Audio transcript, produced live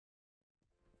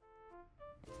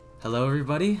Hello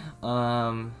everybody,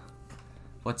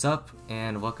 what's up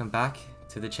and welcome back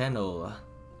to the channel.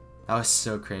 That was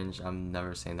so cringe, I'm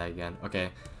never saying that again. Okay,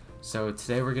 so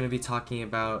today we're going to be talking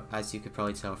about, as you could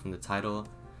probably tell from the title,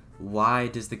 why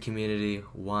does the community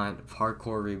want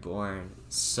Parkour Reborn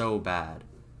so bad?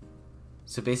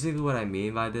 So basically what I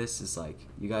mean by this is like,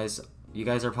 you guys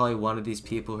are probably one of these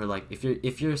people who are like,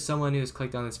 if you're someone who's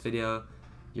clicked on this video,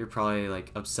 you're probably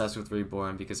like obsessed with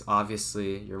Reborn because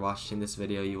obviously you're watching this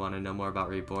video, you want to know more about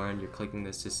Reborn, you're clicking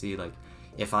this to see like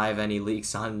if I have any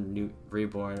leaks on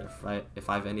Reborn, if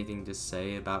I have anything to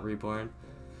say about Reborn.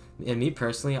 And me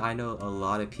personally, I know a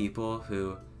lot of people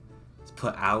who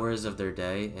put hours of their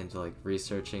day into like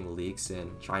researching leaks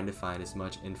and trying to find as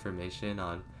much information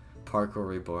on Parkour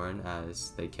Reborn as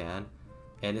they can.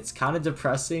 And it's kind of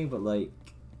depressing, but like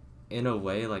in a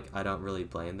way, like I don't really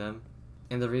blame them.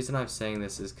 And the reason I'm saying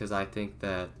this is because I think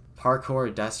that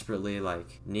parkour desperately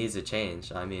like needs a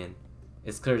change. I mean,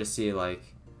 it's clear to see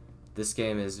like this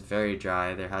game is very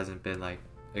dry. There hasn't been like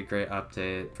a great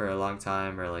update for a long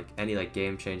time, or like any like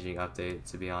game-changing update,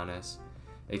 to be honest.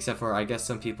 Except for, I guess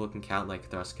some people can count like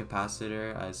thrust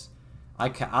capacitor as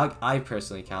I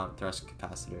personally count thrust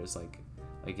capacitor as like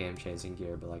a game-changing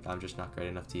gear, but like I'm just not great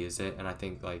enough to use it. And I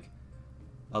think like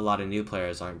a lot of new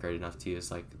players aren't great enough to use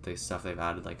like the stuff they've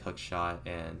added, like hook shot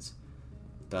and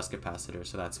dust capacitor,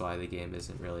 so that's why the game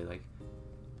isn't really like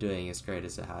doing as great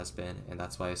as it has been. And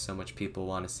that's why so much people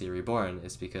want to see Reborn,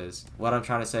 is because what I'm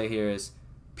trying to say here is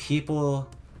people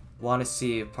want to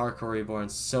see Parkour Reborn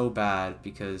so bad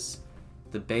because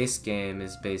the base game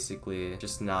is basically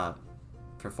just not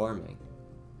performing,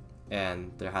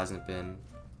 and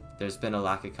there's been a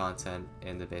lack of content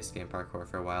in the base game parkour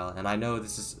for a while. And I know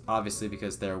this is obviously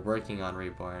because they're working on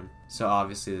Reborn, so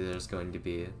obviously there's going to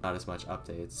be not as much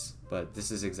updates, but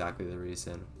this is exactly the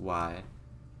reason why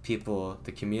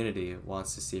the community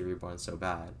wants to see Reborn so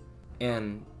bad.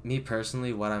 And me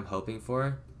personally, what I'm hoping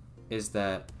for is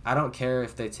that I don't care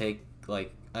if they take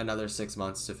like another 6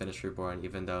 months to finish Reborn,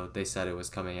 even though they said it was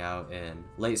coming out in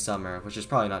late summer, which is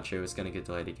probably not true. It's going to get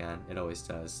delayed again. It always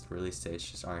does. Release dates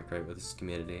just aren't great with this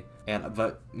community.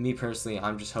 But me personally,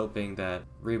 I'm just hoping that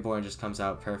Reborn just comes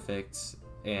out perfect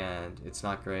and it's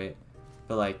not great.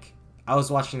 But like, I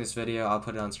was watching this video, I'll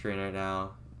put it on screen right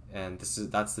now, and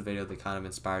that's the video that kind of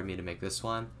inspired me to make this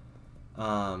one.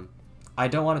 I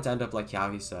don't want it to end up like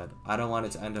Yavi said. I don't want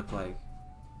it to end up like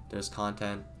there's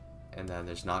content and then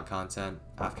there's not content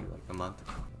after like a month.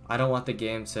 I don't want the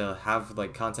game to have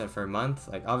like content for a month.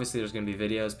 Like obviously there's gonna be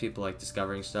videos, people like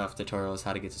discovering stuff, tutorials,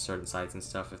 how to get to certain sites and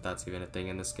stuff, if that's even a thing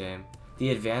in this game.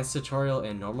 The advanced tutorial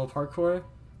in normal parkour,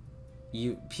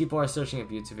 people are searching up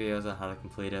YouTube videos on how to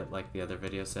complete it, like the other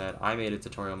video said. I made a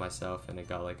tutorial myself and it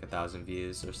got like 1,000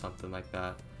 views or something like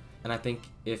that. And I think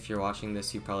if you're watching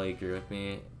this, you probably agree with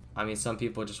me. I mean, some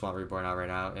people just want Reborn out right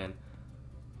now, and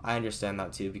I understand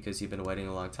that too, because you've been waiting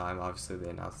a long time. Obviously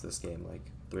they announced this game like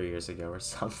 3 years ago or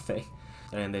something,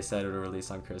 and they said it would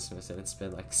release on Christmas, and it's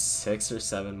been like 6 or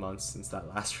 7 months since that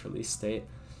last release date.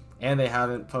 And they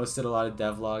haven't posted a lot of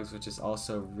devlogs, which is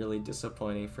also really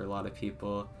disappointing for a lot of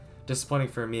people. Disappointing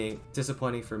for me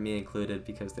included,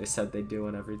 because they said they'd do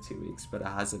one every 2 weeks, but it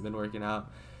hasn't been working out.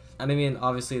 And I mean,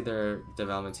 obviously their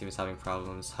development team is having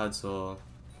problems. Hudzel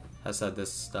has said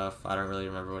this stuff. I don't really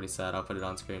remember what he said. I'll put it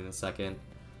on screen in a second.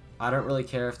 I don't really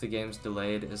care if the game's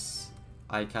delayed.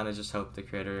 I kind of just hope the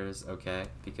creator is okay,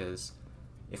 because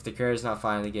if the creator's not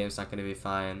fine, the game's not going to be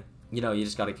fine. You know, you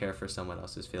just got to care for someone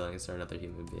else's feelings or another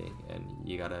human being, and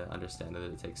you got to understand that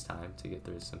it takes time to get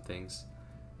through some things,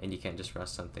 and you can't just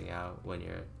rush something out when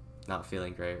you're not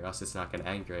feeling great, or else it's not going to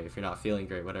end great. If you're not feeling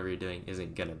great, whatever you're doing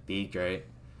isn't going to be great.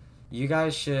 You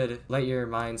guys should let your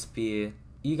minds be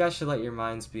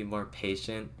more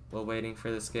patient while waiting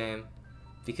for this game.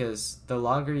 Because the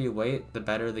longer you wait, the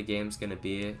better the game's gonna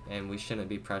be, and we shouldn't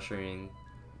be pressuring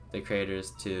the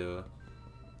creators to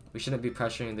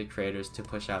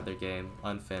push out their game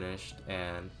unfinished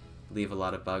and leave a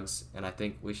lot of bugs. And I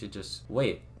think we should just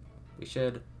wait. We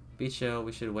should be chill.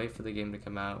 We should wait for the game to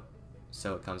come out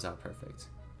so it comes out perfect.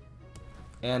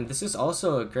 And this is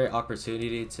also a great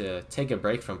opportunity to take a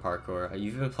break from parkour.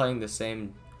 You've been playing the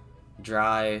same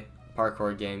dry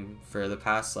parkour game for the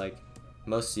past, like,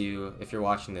 most of you, if you're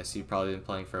watching this, you've probably been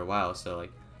playing for a while, so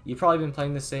like you've probably been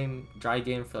playing the same dry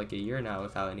game for like a year now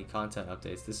without any content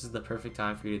updates. This is the perfect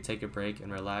time for you to take a break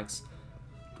and relax.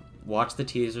 Watch the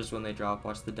teasers when they drop,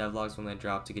 watch the devlogs when they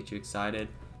drop to get you excited.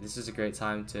 This is a great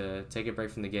time to take a break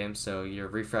from the game so you're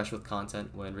refreshed with content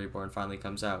when Reborn finally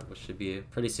comes out, which should be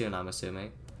pretty soon, I'm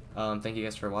assuming. Thank you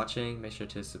guys for watching. Make sure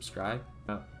to subscribe.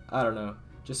 I don't know,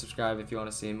 just subscribe if you want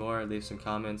to see more. Leave some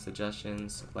comments,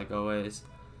 suggestions, like always.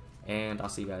 and I'll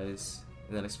see you guys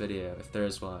in the next video if there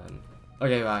is one.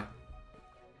 Okay, bye.